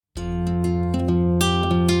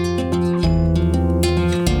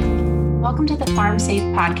Welcome to the Farm Safe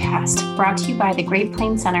podcast, brought to you by the Great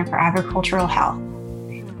Plains Center for Agricultural Health.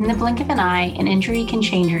 In the blink of an eye, an injury can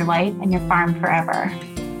change your life and your farm forever.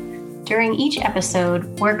 During each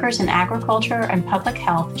episode, workers in agriculture and public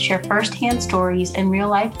health share firsthand stories and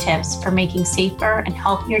real-life tips for making safer and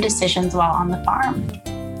healthier decisions while on the farm.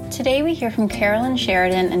 Today we hear from Carolyn,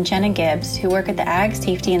 Sheridan, and Jenna Gibbs, who work at the Ag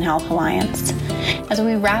Safety and Health Alliance. As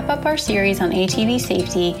we wrap up our series on ATV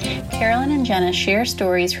safety, Carolyn and Jenna share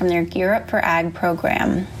stories from their Gear Up for Ag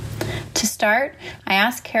program. To start, I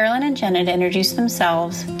asked Carolyn and Jenna to introduce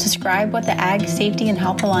themselves, describe what the Ag Safety and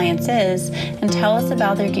Health Alliance is, and tell us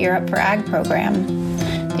about their Gear Up for Ag program.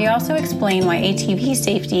 They also explain why ATV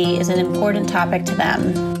safety is an important topic to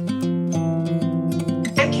them.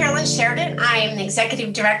 I'm Carolyn Sheridan. I am the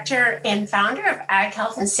Executive Director and founder of Ag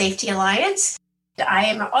Health and Safety Alliance. I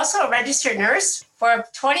am also a registered nurse. For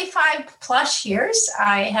 25 plus years,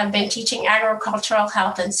 I have been teaching agricultural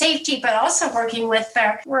health and safety, but also working with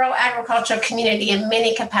the rural agricultural community in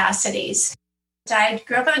many capacities. I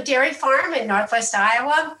grew up on a dairy farm in Northwest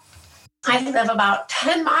Iowa. I live about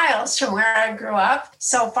 10 miles from where I grew up.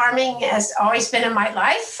 So farming has always been in my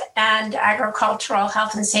life, and agricultural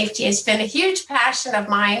health and safety has been a huge passion of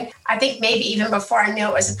mine. I think maybe even before I knew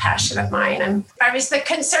it was a passion of mine. I was the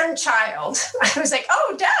concerned child. I was like,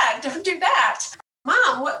 oh, Dad, don't do that.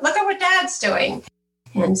 Mom, look at what Dad's doing.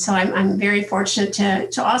 And so I'm very fortunate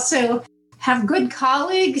to also have good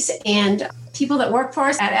colleagues and people that work for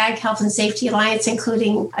us at Ag Health and Safety Alliance,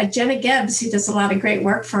 including Jenna Gibbs, who does a lot of great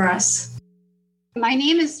work for us. My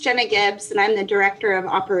name is Jenna Gibbs, and I'm the Director of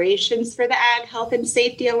Operations for the Ag Health and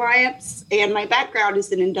Safety Alliance, and my background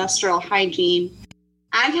is in industrial hygiene.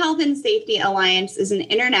 Ag Health and Safety Alliance is an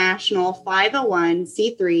international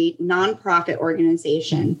 501c3 nonprofit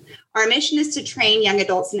organization. Our mission is to train young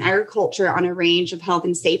adults in agriculture on a range of health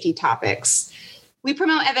and safety topics. We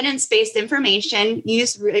promote evidence-based information,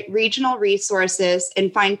 use regional resources,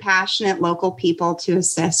 and find passionate local people to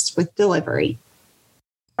assist with delivery.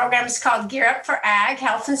 The program is called Gear Up for Ag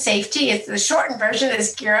Health and Safety. It's the shortened version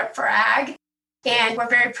is Gear Up for Ag. And we're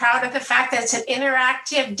very proud of the fact that it's an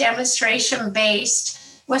interactive, demonstration-based,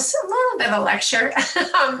 with a little bit of a lecture,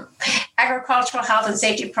 agricultural health and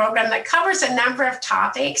safety program that covers a number of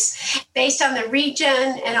topics based on the region,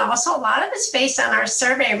 and also a lot of it's based on our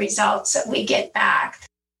survey results that we get back.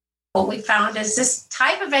 What we found is this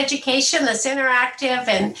type of education that's interactive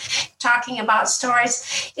and talking about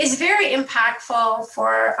stories is very impactful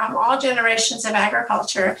for all generations of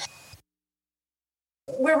agriculture.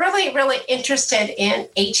 We're really, really interested in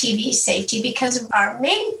ATV safety because our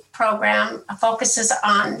main program focuses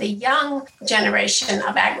on the young generation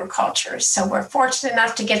of agriculture. So we're fortunate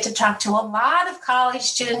enough to get to talk to a lot of college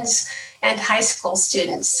students and high school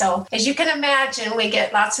students. So as you can imagine, we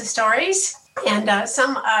get lots of stories and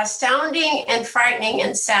some astounding and frightening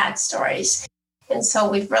and sad stories. And so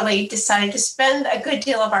we've really decided to spend a good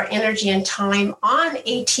deal of our energy and time on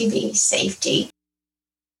ATV safety.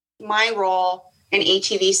 My role in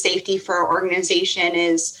ATV safety for our organization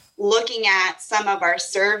is looking at some of our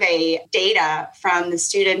survey data from the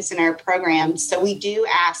students in our program. So we do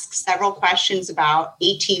ask several questions about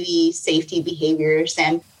ATV safety behaviors,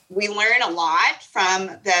 and we learn a lot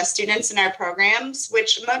from the students in our programs,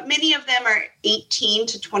 which many of them are 18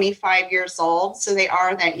 to 25 years old. So they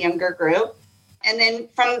are that younger group. And then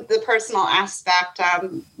from the personal aspect,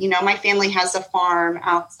 my family has a farm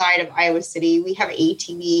outside of Iowa City. We have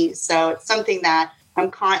ATVs, so it's something that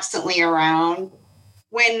I'm constantly around.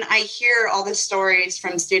 When I hear all the stories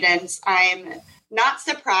from students, I'm not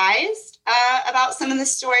surprised about some of the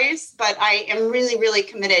stories, but I am really, really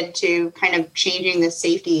committed to kind of changing the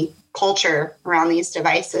safety culture around these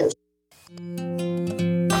devices.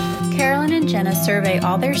 Carolyn and Jenna survey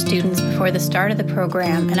all their students before the start of the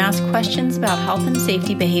program and ask questions about health and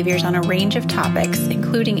safety behaviors on a range of topics,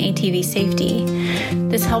 including ATV safety.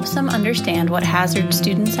 This helps them understand what hazards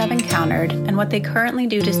students have encountered and what they currently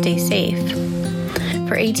do to stay safe.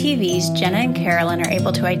 For ATVs, Jenna and Carolyn are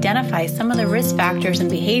able to identify some of the risk factors and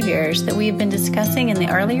behaviors that we have been discussing in the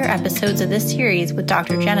earlier episodes of this series with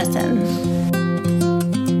Dr. Jennison.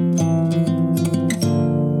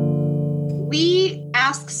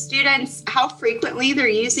 Ask students how frequently they're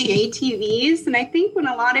using ATVs. And I think when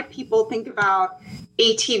a lot of people think about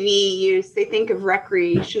ATV use, they think of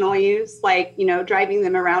recreational use, like, driving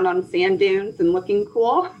them around on sand dunes and looking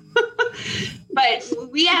cool. But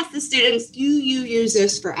we ask the students, do you use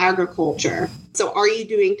this for agriculture? So are you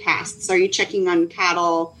doing tests? Are you checking on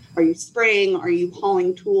cattle? Are you spraying? Are you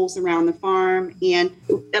hauling tools around the farm? And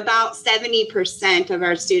about 70% of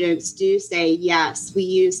our students do say, yes, we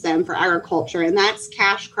use them for agriculture. And that's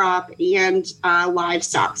cash crop and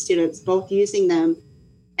livestock students, both using them.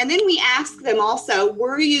 And then we ask them also,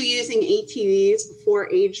 were you using ATVs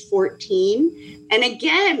before age 14? And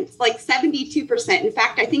again, it's like 72%. In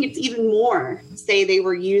fact, I think it's even more say they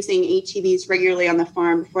were using ATVs regularly on the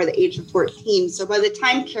farm before the age of 14. So by the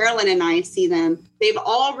time Carolyn and I see them, they've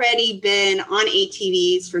already been on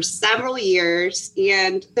ATVs for several years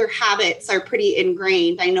and their habits are pretty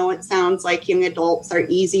ingrained. I know it sounds like young adults are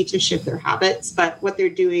easy to shift their habits, but what they're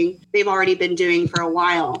doing, they've already been doing for a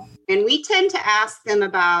while. And we tend to ask them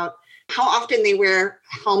about how often they wear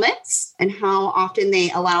helmets and how often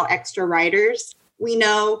they allow extra riders. We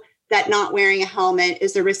know that not wearing a helmet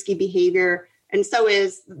is a risky behavior. And so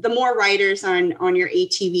is the more riders on your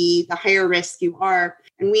ATV, the higher risk you are.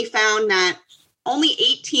 And we found that only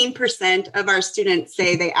 18% of our students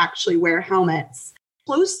say they actually wear helmets.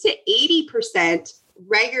 Close to 80%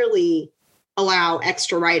 regularly allow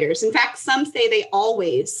extra riders. In fact, some say they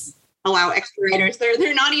always allow extra riders.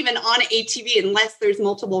 They're not even on ATV unless there's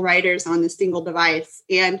multiple riders on the single device.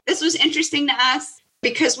 And this was interesting to us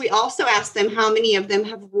because we also asked them how many of them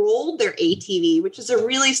have rolled their ATV, which is a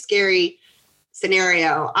really scary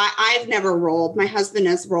scenario. I've never rolled. My husband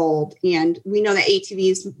has rolled, and we know that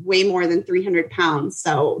ATVs weigh more than 300 pounds.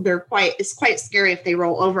 So it's quite scary if they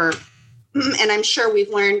roll over. And I'm sure we've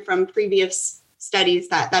learned from previous studies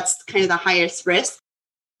that that's kind of the highest risk.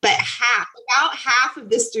 But about half of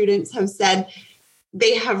the students have said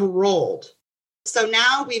they have rolled. So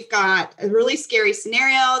now we've got a really scary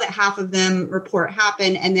scenario that half of them report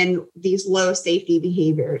happen, and then these low safety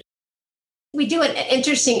behaviors. We do an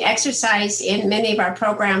interesting exercise in many of our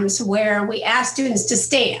programs where we ask students to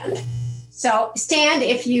stand. So stand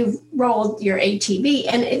if you've rolled your ATV.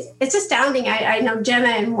 And it's astounding. I know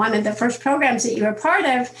Jenna in one of the first programs that you were part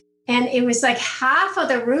of, and it was like half of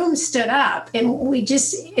the room stood up. And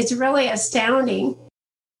it's really astounding.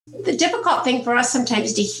 The difficult thing for us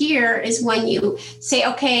sometimes to hear is when you say,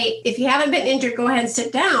 okay, if you haven't been injured, go ahead and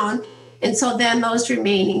sit down. And so then those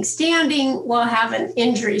remaining standing will have an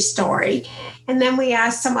injury story. And then we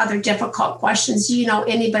ask some other difficult questions. Do you know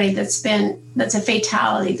anybody that's a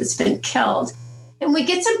fatality, that's been killed? And we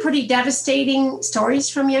get some pretty devastating stories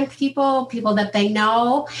from young people that they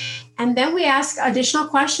know. And then we ask additional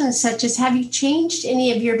questions such as, have you changed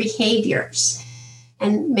any of your behaviors?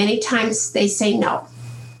 And many times they say no.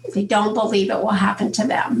 They don't believe it will happen to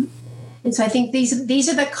them. And so I think these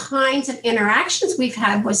are the kinds of interactions we've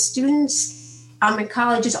had with students in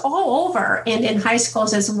colleges all over and in high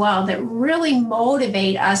schools as well that really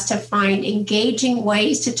motivate us to find engaging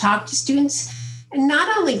ways to talk to students and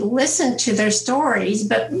not only listen to their stories,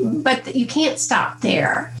 but you can't stop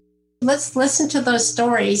there. Let's listen to those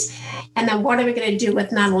stories. And then what are we going to do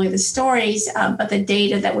with not only the stories, but the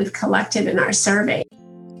data that we've collected in our survey?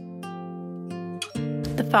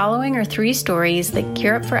 The following are 3 stories that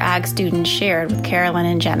Gear Up for Ag students shared with Carolyn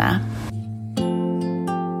and Jenna.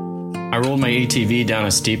 I rolled my ATV down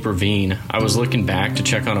a steep ravine. I was looking back to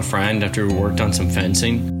check on a friend after we worked on some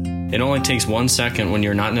fencing. It only takes 1 second when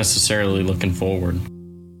you're not necessarily looking forward.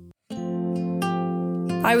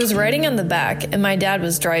 I was riding on the back and my dad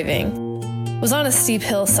was driving. It was on a steep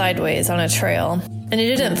hill sideways on a trail, and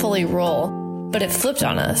it didn't fully roll, but it flipped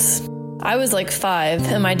on us. I was like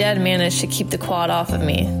 5, and my dad managed to keep the quad off of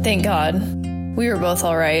me. Thank God. We were both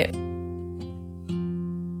all right.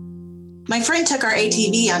 My friend took our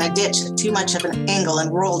ATV on a ditch at too much of an angle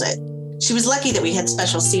and rolled it. She was lucky that we had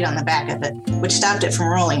special seat on the back of it, which stopped it from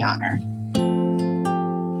rolling on her.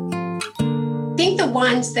 I think the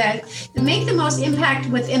ones that make the most impact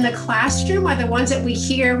within the classroom are the ones that we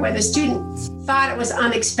hear where the student thought it was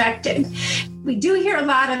unexpected. We do hear a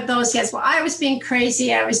lot of those, yes, well, I was being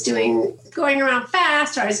crazy, I was going around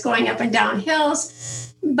fast, or I was going up and down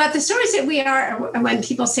hills. But the stories that we are, when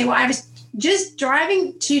people say, well, I was just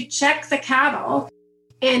driving to check the cattle,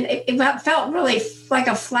 and it felt really like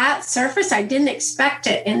a flat surface. I didn't expect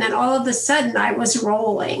it. And then all of a sudden I was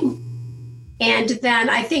rolling. And then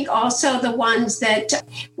I think also the ones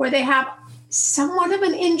where they have somewhat of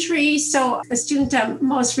an injury. So a student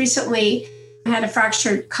most recently had a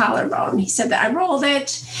fractured collarbone. He said that I rolled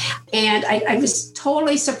it and I was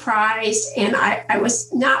totally surprised, and I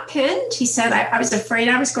was not pinned. He said I was afraid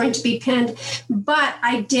I was going to be pinned, but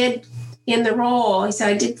I did in the roll. He said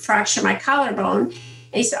I did fracture my collarbone.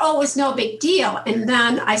 And he said, oh, it was no big deal. And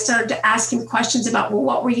then I started to ask him questions about, well,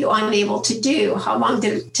 what were you unable to do? How long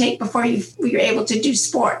did it take before you were able to do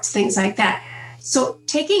sports, things like that. So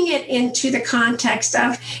taking it into the context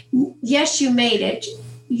of, yes, you made it.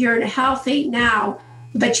 you're healthy now,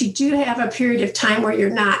 but you do have a period of time where you're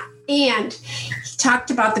not. And he talked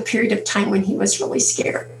about the period of time when he was really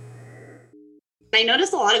scared. I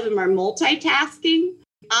noticed a lot of them are multitasking.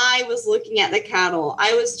 I was looking at the cattle.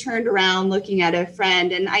 I was turned around looking at a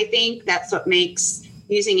friend. And I think that's what makes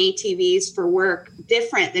using ATVs for work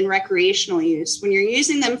different than recreational use. When you're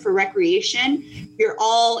using them for recreation, you're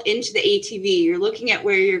all into the ATV. You're looking at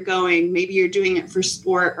where you're going. Maybe you're doing it for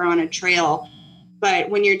sport or on a trail. But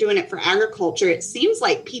when you're doing it for agriculture, it seems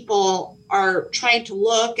like people are trying to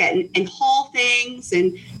look at and haul things,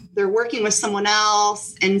 and they're working with someone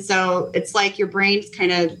else. And so it's like your brain's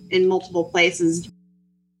kind of in multiple places.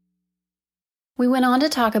 We went on to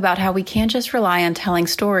talk about how we can't just rely on telling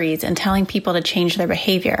stories and telling people to change their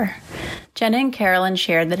behavior. Jenna and Carolyn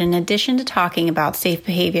shared that in addition to talking about safe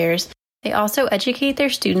behaviors, they also educate their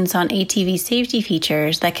students on ATV safety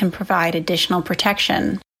features that can provide additional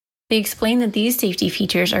protection. They explain that these safety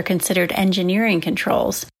features are considered engineering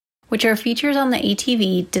controls, which are features on the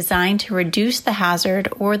ATV designed to reduce the hazard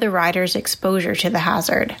or the rider's exposure to the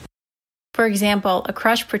hazard. For example, a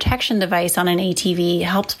crush protection device on an ATV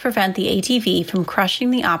helps prevent the ATV from crushing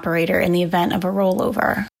the operator in the event of a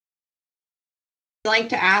rollover. I like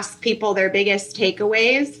to ask people their biggest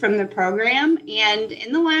takeaways from the program. And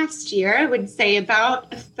in the last year, I would say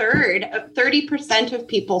about a third, 30% of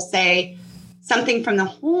people say something from the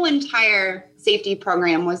whole entire safety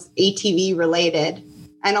program was ATV related.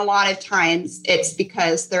 And a lot of times it's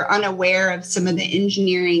because they're unaware of some of the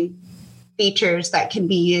engineering features that can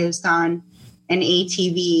be used on an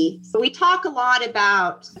ATV. So we talk a lot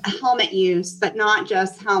about helmet use, but not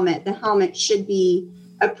just helmet. The helmet should be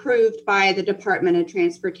approved by the Department of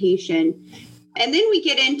Transportation. And then we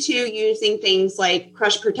get into using things like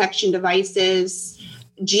crush protection devices,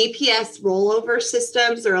 GPS rollover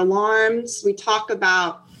systems or alarms. We talk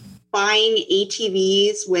about buying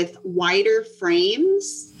ATVs with wider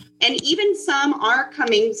frames. And even some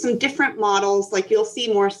different models, like you'll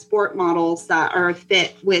see more sport models that are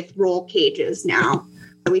fit with roll cages now.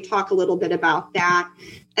 We talk a little bit about that.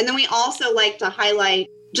 And then we also like to highlight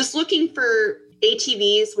just looking for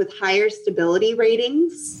ATVs with higher stability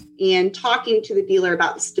ratings and talking to the dealer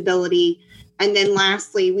about the stability. And then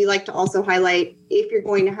lastly, we like to also highlight if you're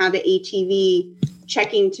going to have an ATV,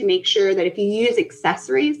 checking to make sure that if you use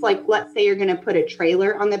accessories, like let's say you're going to put a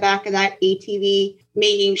trailer on the back of that ATV,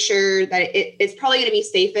 making sure that it's probably going to be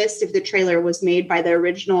safest if the trailer was made by the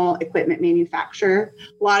original equipment manufacturer.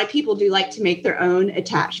 A lot of people do like to make their own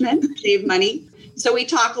attachment, save money. So we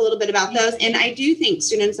talk a little bit about those. And I do think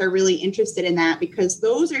students are really interested in that because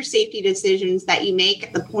those are safety decisions that you make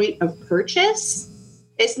at the point of purchase.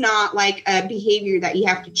 It's not like a behavior that you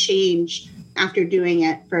have to change after doing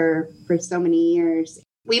it for so many years.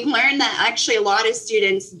 We've learned that actually a lot of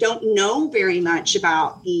students don't know very much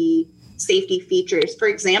about the safety features. For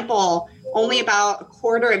example, only about a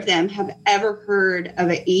quarter of them have ever heard of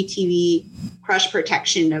an ATV crush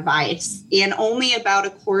protection device. And only about a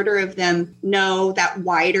quarter of them know that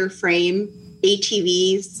wider frame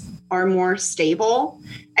ATVs are more stable.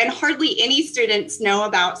 And hardly any students know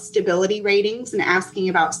about stability ratings and asking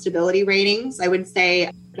about stability ratings. I would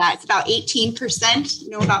say that it's about 18%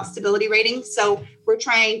 know about stability ratings. So we're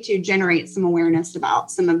trying to generate some awareness about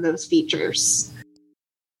some of those features.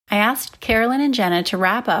 I asked Carolyn and Jenna to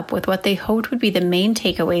wrap up with what they hoped would be the main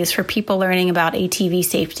takeaways for people learning about ATV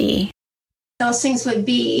safety. Those things would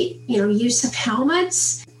be, use of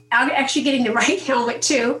helmets, actually getting the right helmet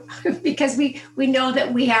too, because we know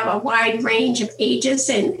that we have a wide range of ages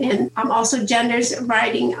and also genders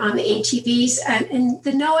riding on the ATVs. And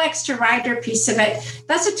the no extra rider piece of it,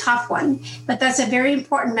 that's a tough one, but that's a very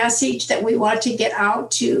important message that we want to get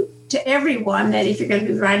out to everyone, that if you're going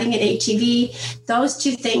to be riding an ATV, those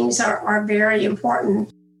two things are very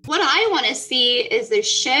important. What I want to see is a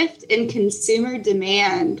shift in consumer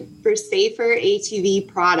demand for safer ATV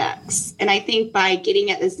products. And I think by getting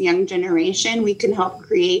at this young generation, we can help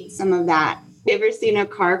create some of that. Have you ever seen a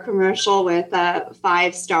car commercial with a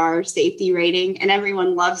 5-star safety rating? And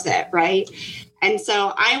everyone loves it, right? And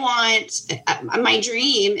so my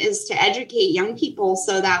dream is to educate young people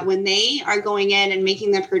so that when they are going in and making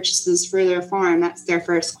their purchases for their farm, that's their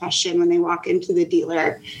first question when they walk into the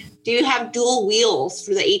dealer. Do you have dual wheels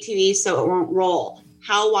for the ATV so it won't roll?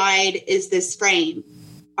 How wide is this frame?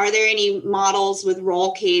 Are there any models with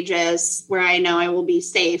roll cages where I know I will be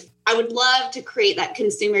safe? I would love to create that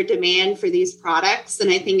consumer demand for these products.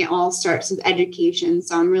 And I think it all starts with education.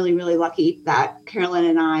 So I'm really, really lucky that Carolyn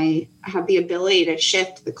and I have the ability to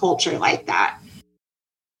shift the culture like that.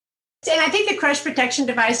 And I think the crush protection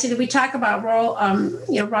devices, we talk about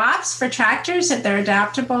ROPS for tractors, that they're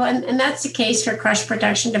adaptable, and that's the case for crush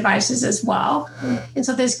protection devices as well. And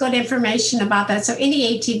so there's good information about that. So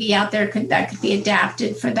any ATV out there could be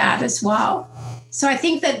adapted for that as well. So I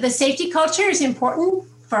think that the safety culture is important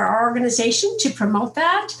for our organization to promote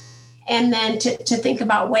that, and then to think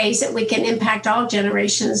about ways that we can impact all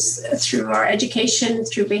generations through our education,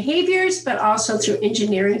 through behaviors, but also through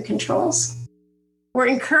engineering controls. We're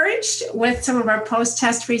encouraged with some of our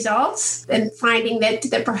post-test results and finding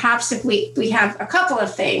that perhaps if we have a couple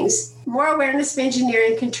of things, more awareness of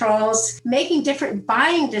engineering controls, making different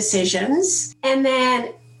buying decisions, and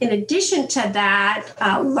then in addition to that,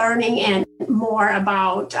 learning and more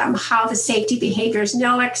about how the safety behaviors,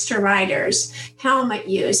 no extra riders, helmet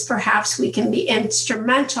use, perhaps we can be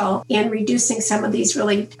instrumental in reducing some of these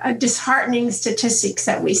really disheartening statistics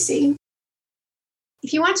that we see.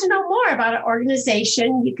 If you want to know more about our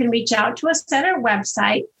organization, you can reach out to us at our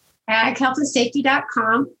website,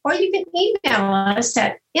 aghealthandsafety.com, or you can email us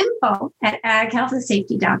at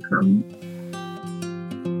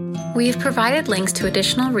info@aghealthandsafety.com. We've provided links to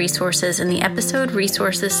additional resources in the episode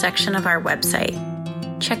resources section of our website.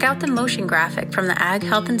 Check out the motion graphic from the Ag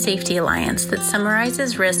Health and Safety Alliance that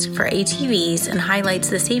summarizes risk for ATVs and highlights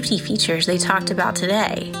the safety features they talked about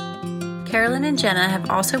today. Carolyn and Jenna have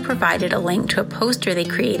also provided a link to a poster they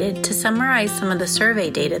created to summarize some of the survey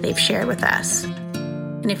data they've shared with us.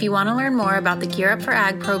 And if you want to learn more about the Gear Up for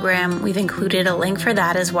Ag program, we've included a link for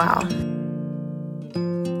that as well.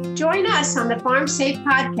 Join us on the Farm Safe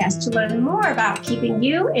podcast to learn more about keeping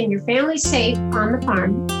you and your family safe on the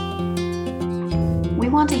farm. We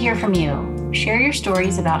want to hear from you. Share your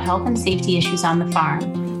stories about health and safety issues on the farm,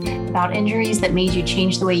 about injuries that made you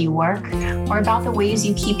change the way you work, or about the ways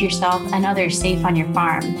you keep yourself and others safe on your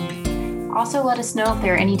farm. Also, let us know if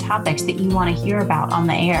there are any topics that you want to hear about on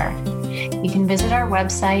the air. You can visit our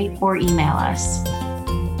website or email us.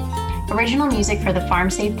 Original music for the Farm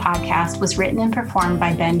Safe podcast was written and performed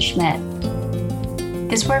by Ben Schmidt.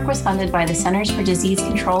 This work was funded by the Centers for Disease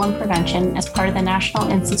Control and Prevention as part of the National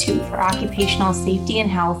Institute for Occupational Safety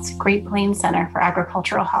and Health's Great Plains Center for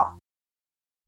Agricultural Health.